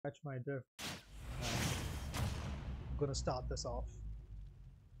catch my drift. I'm gonna start this off.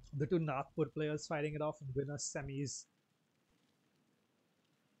 The two Nagpur players fighting it off in winner semis.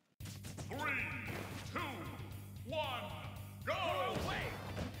 3, 2, 1, go!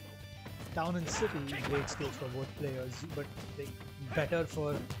 Town and City, great stage for both players, but better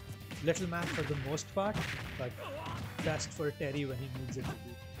for Little Mac for the most part, but best for Terry when he needs it to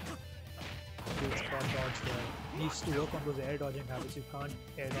be. Great spot dodge there. Needs to work on those air dodging habits. You can't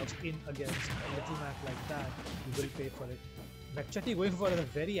air dodge in against Little Mac like that. You will pay for it. McChutney going for a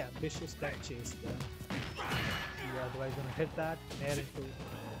very ambitious deck chase there. Yeah, otherwise gonna hit that, nair into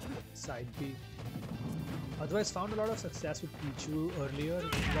side B. Otherwise found a lot of success with Pichu earlier.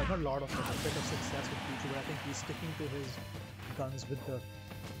 Well, not a lot of, but a bit of success with Pichu, but I think he's sticking to his guns with the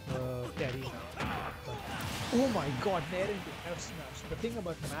Terry now. But, oh my god, nair into F smash. The thing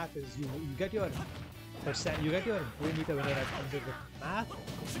about Mac is you get your go meter when you're at 100, but Mac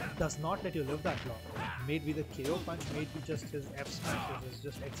does not let you live that long. May be the KO punch, may be just his F smashes, his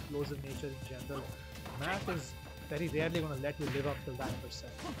just explosive nature in general. Mac is very rarely going to let you live up till that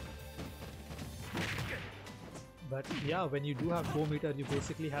percent. But yeah, when you do have go meter, you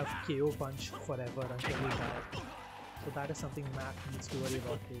basically have KO punch forever until you die. So that is something Mac needs to worry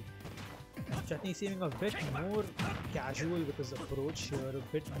about too. And Chutney seeming a bit more casual with his approach here, a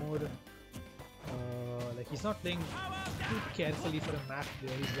bit more like he's not playing too carefully for a Mac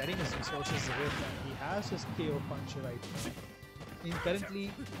player. He's letting his resources rip, and he has his KO punch right now. He's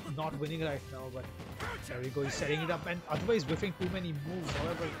currently not winning right now, but there we go, he's setting it up, and otherwise whiffing too many moves.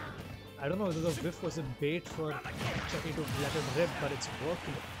 However, I don't know whether the whiff was a bait for Chutney to let him rip, but it's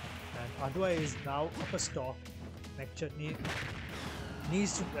working. And Advay is now up a stock. McChutney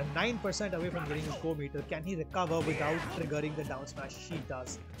needs to 9% away from getting his go meter. Can he recover without triggering the down smash? He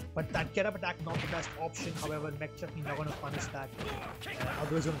does. But that get up attack not the best option. However, McChutney not gonna punish that.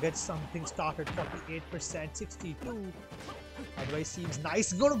 Otherwise gonna get something started. 48%, 62. Otherwise seems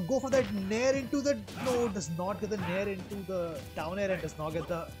nice. Gonna go for that nair into the no, does not get the nair into the down air and does not get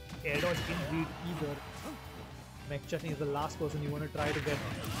the air dodge in read either. McChutney is the last person you want to try to get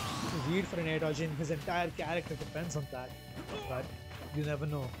to read for an air dodge in. His entire character depends on that. But you never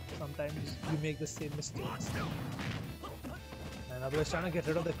know. Sometimes you make the same mistakes. And Advay is trying to get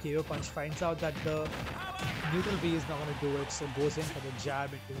rid of the KO punch. Finds out that the neutral B is not going to do it. So goes in for the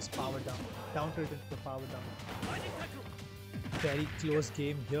jab into his power down. Counter it into the power down. Very close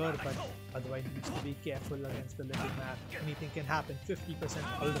game here, but Advay needs to be careful against the Little Mac. Anything can happen.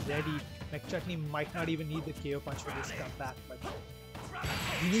 50% already. McChutney might not even need the KO punch for this comeback, but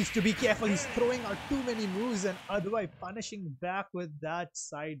he needs to be careful. He's throwing out too many moves, and Advay punishing back with that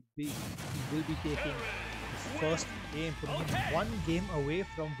side B. He will be taking his first game, putting him one game away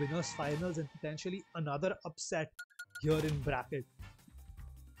from winners finals and potentially another upset here in bracket.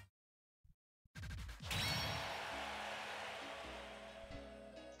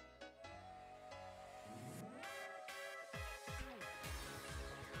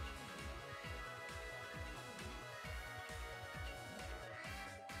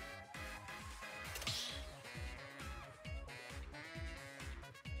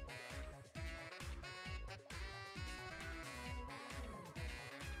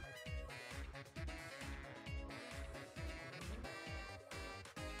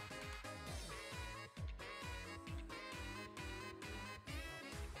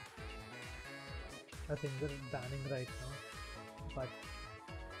 I think they're banning right now, but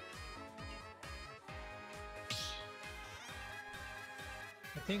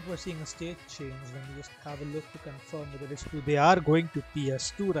I think we're seeing a state change when we just have a look to confirm whether it's true. They are going to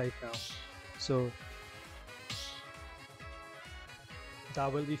PS2 right now, so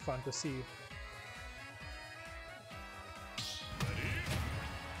that will be fun to see.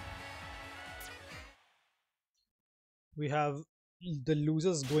 We have the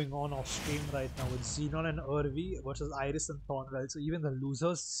losers going on off stream right now with Xenon and Urvi versus Iris and Thornwell. So even the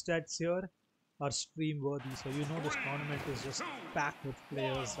losers stats here are stream worthy. So you know this tournament is just packed with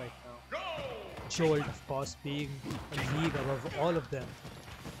players right now. Jolt, of course, being a league above all of them.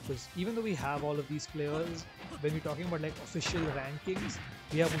 Because even though we have all of these players, when we're talking about like official rankings,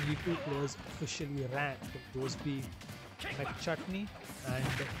 we have only 2 players officially ranked. Those being McChutney and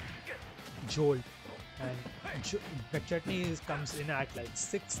Jolt. And McChutney comes in at like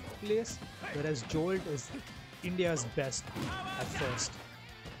 6th place, whereas Jolt is India's best at first.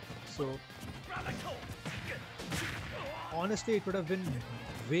 So honestly, it would have been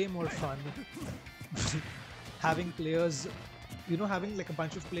way more fun having players, you know, having like a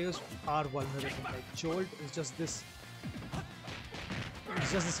bunch of players who are vulnerable. Like Jolt is just this,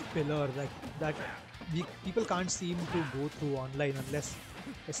 it's just this pillar like that people can't seem to go through online unless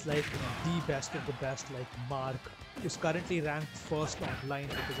It's like the best of the best. Like Mark is currently ranked first online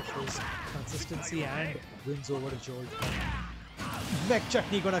because of his consistency and wins over Jolt.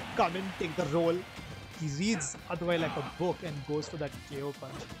 McChutney gonna come in, take the role. He reads Advay like a book and goes for that KO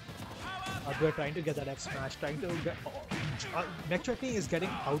punch. Advay trying to get that F smash, trying to get. McChutney is getting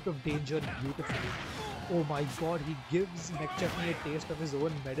out of danger beautifully. Oh my god, he gives McChutney a taste of his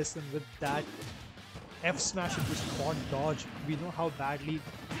own medicine with that F smash into spot dodge. We know how badly,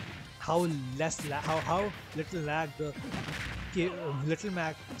 how little lag the Little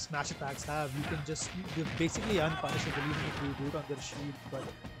Mac smash attacks have. You can just, you're basically unpunishable even if you do it on their shield, but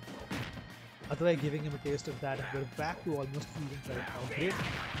Advay giving him a taste of that, and we're back to almost even right now. Great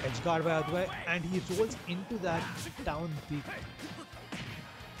edge guard by Advay, and he rolls into that down beat.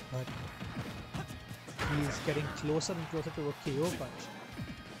 But he's getting closer and closer to a KO punch.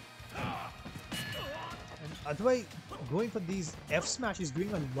 And Advay going for these F smash, he's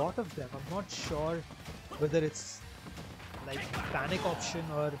doing a lot of them. I'm not sure whether it's like panic option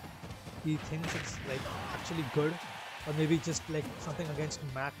or he thinks it's like actually good, or maybe just like something against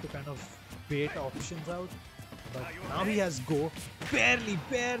Mac to kind of bait options out. But now he has go, barely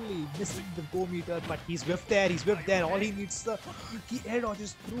missing the go meter, but he's whiffed there, all he needs the, he air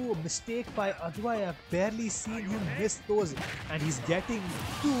dodges through. A mistake by Advay. I've barely seen him miss those, and he's getting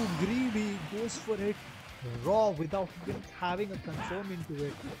too greedy, goes for it raw without even having a confirm into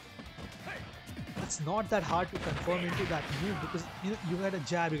it. It's not that hard to confirm into that move because you get a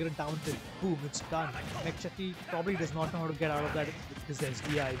jab, you get a down tilt, boom, it's done. McChutney probably does not know how to get out of that with his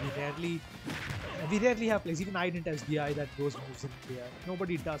SDI. We rarely have plays. Even I didn't SDI that those moves in India.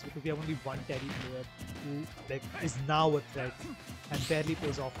 Nobody does because we have only one Terry player who like is now a threat and barely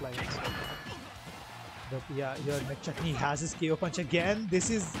plays offline. So. But yeah, here McChutney has his KO punch again. This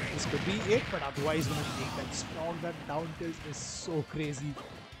could be it, but otherwise gonna take that strong. That down tilt is so crazy.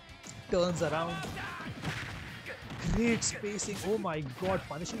 Turns around, great spacing. Oh my god,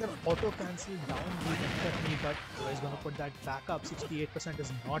 punishing that auto cancel down beat McChutney, but he's gonna put that back up. 68%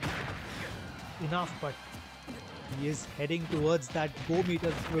 is not enough, but he is heading towards that go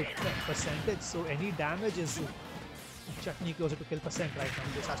meter percentage, so any damage is McChutney closer to kill percent right now.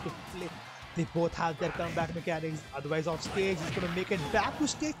 He just has to play. They both have their comeback mechanics. Otherwise off stage, he's going to make it back to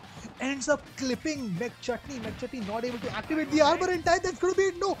stage. Ends up clipping McChutney. McChutney not able to activate the armor in time. That's going to be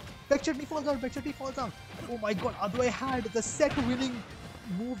it. No. McChutney falls out. McChutney falls out. Oh my god. Advay had the set winning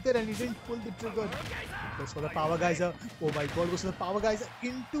move there and he didn't pull the trigger. Goes for the power geyser. Oh my god. Goes for the power geyser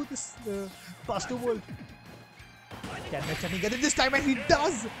into this Buster Wolf. Can McChutney get it this time? And he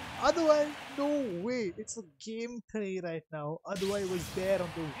does! Advay, no way! It's a game 3 right now. Advay was there on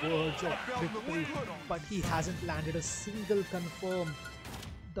the verge of victory, but he hasn't landed a single confirm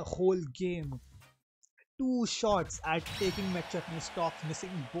the whole game. 2 shots at taking McChutney's stock, missing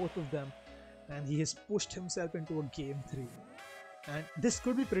both of them, and he has pushed himself into a game 3. And this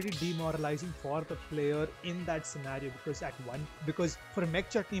could be pretty demoralizing for the player in that scenario because for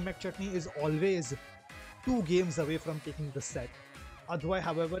McChutney is always 2 games away from taking the set. Advay,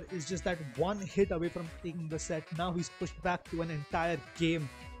 however, is just that 1 hit away from taking the set. Now he's pushed back to an entire game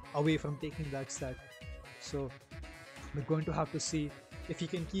away from taking that set. So we're going to have to see if he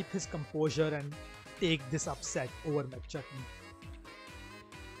can keep his composure and take this upset over McChutney.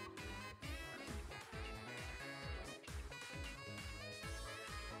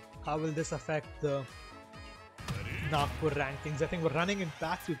 How will this affect the Nagpur rankings? I think we're running it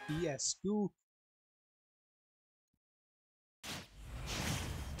back to PS2.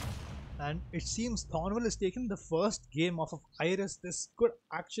 And it seems Thornwell is taking the first game off of Iris. This could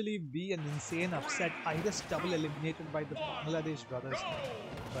actually be an insane upset. Iris double eliminated by the Bangladesh brothers.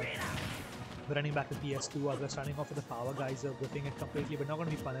 But we're running back to PS2. We're starting off with the power geyser, whipping it completely, but not going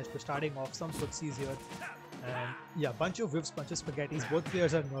to be punished. We're starting off some footsies here. And yeah, bunch of whiffs, bunch of spaghettis. Both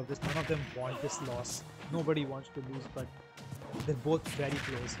players are nervous. None of them want this loss. Nobody wants to lose, but they're both very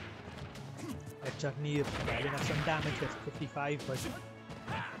close. McChutney piling up some damage. That's 55, but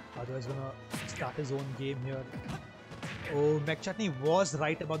Advay's gonna start his own game here. Oh, McChutney was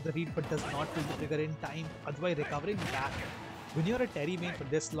right about the read but does not pull the trigger in time. Advay recovering back. When you're a Terry main for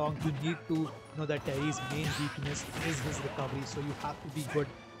this long, you need to know that Terry's main weakness is his recovery. So you have to be good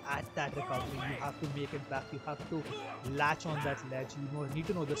at that recovery. You have to make it back. You have to latch on that ledge. You need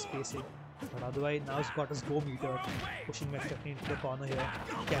to know the spacing. But Advay now has got his go meter, pushing McChutney into the corner here.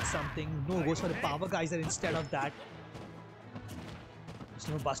 Gets something. No, goes for the power geyser instead of that.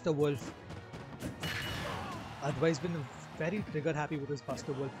 No Buster Wolf. Advay's been very trigger happy with his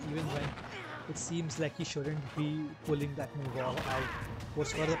Buster Wolf, even when it seems like he shouldn't be pulling that move out.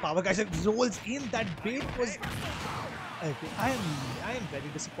 Goes for the power guys and rolls in. That bait was Okay, I am very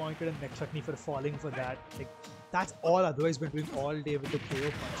disappointed in McChutney for falling for that. Like that's all Advay's been doing all day with the KO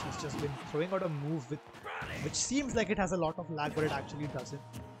punch. He's just been throwing out a move with which seems like it has a lot of lag, but it actually doesn't.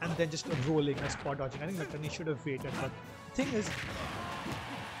 And then just rolling or spot dodging. I think McChutney should have waited, but the thing is,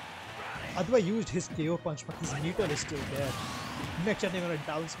 Advay used his KO punch, but his meter is still there. McChutney gonna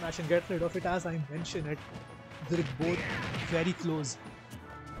down smash and get rid of it. As I mentioned it, they're both very close.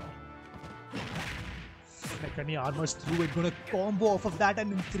 McChutney armors through it, gonna combo off of that,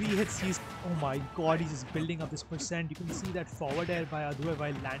 and in 3 hits he's, oh my god, he's just building up this percent. You can see that forward air by Advay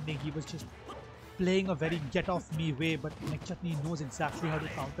while landing. He was just playing a very get off me way, but McChutney knows exactly how to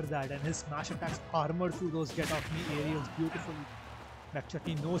counter that, and his smash attacks armor through those get off me aerials beautifully.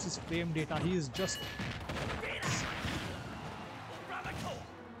 McChutney knows his frame data. He is just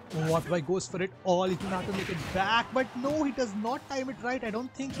Advay goes for it all. He's gonna have to make it back, but no, he does not time it right. I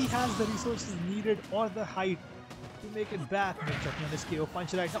don't think he has the resources needed or the height to make it back. McChutney on his KO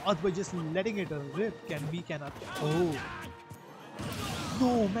punch right now. Advay just letting it rip. Cannot. Oh.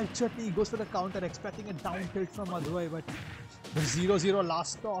 No, McChutney goes for the counter, expecting a down tilt from Advay, but the 0-0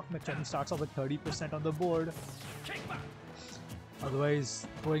 last stock. McChutney starts off with 30% on the board. Advay is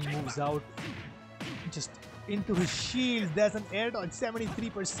throwing moves out. Just into his shield. There's an air dodge,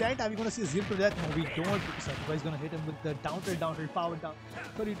 73%. Are we going to see a 0 to death? No, we don't, because Advay is going to hit him with the down tilt, power down.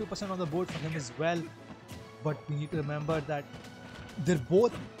 32% on the board for him as well. But we need to remember that they're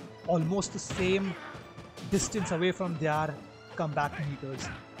both almost the same distance away from their comeback meters.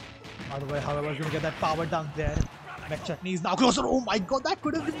 Advay, however, is going to get that power down there. McChutney is now closer. Oh my god, that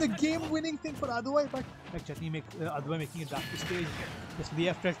could have been the game-winning thing for Advay, but Advay making it back to stage. Just the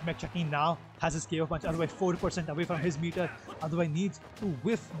F-Threat. McChutney now has his KO punch. Advay 4% away from his meter. Advay needs to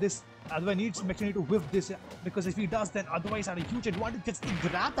whiff this. Advay needs McChutney to whiff this, because if he does, then Advay is at a huge advantage. Gets the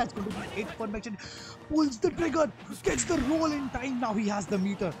grab. That's going to be 8 for McChutney. Pulls the trigger. Gets the roll in time. Now he has the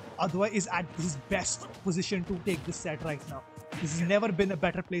meter. Advay is at his best position to take this set right now. This has never been a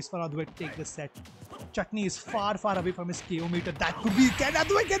better place for Advay to take this set. McChutney is far away from his KO meter. That could be. Can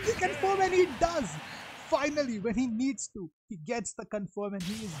Advay get the confirm? And he does. Finally, when he needs to, he gets the confirm, and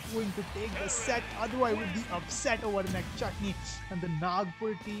he is going to take the set. Advay with the upset over McChutney, and the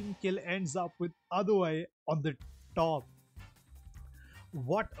Nagpur team kill ends up with Advay on the top.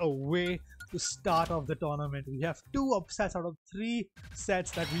 What a way to start off the tournament. We have 2 upsets out of 3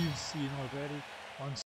 sets that we've seen already. On